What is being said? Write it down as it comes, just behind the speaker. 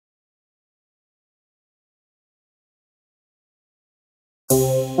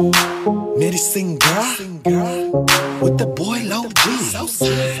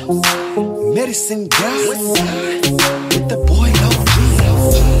medicine girl. With the boy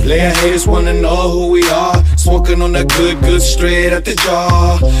OG. Player haters wanna know who we are. Smoking on that good straight at the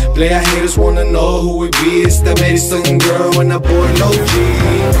jaw. Player haters wanna know who we be. It's the medicine girl and the boy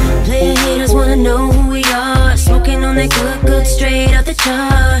OG. Player haters wanna know who we are. Smoking on that good straight out the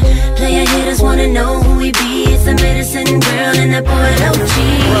jar. Player haters wanna know who we be. It's the medicine girl and that boy OG.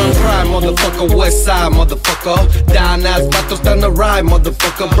 Brown pride, motherfucker, west side, motherfucker. Down ass battles down the ride,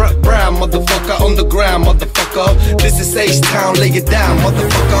 motherfucker. Brown, motherfucker, on the ground, motherfucker. This is H-Town, lay it down,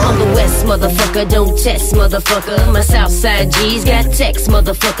 motherfucker. On the west, motherfucker, don't test, motherfucker. My south side G's got text,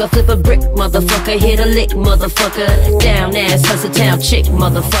 motherfucker. Flip a brick, motherfucker, hit a lick, motherfucker. Down ass, hustle town chick,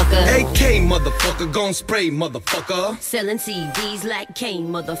 motherfucker. AK, motherfucker, gon' spray, motherfucker. Selling CDs like Kane,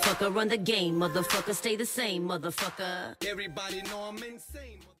 motherfucker. Run the game, motherfucker. Stay the same, motherfucker. Everybody know I'm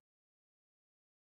insane.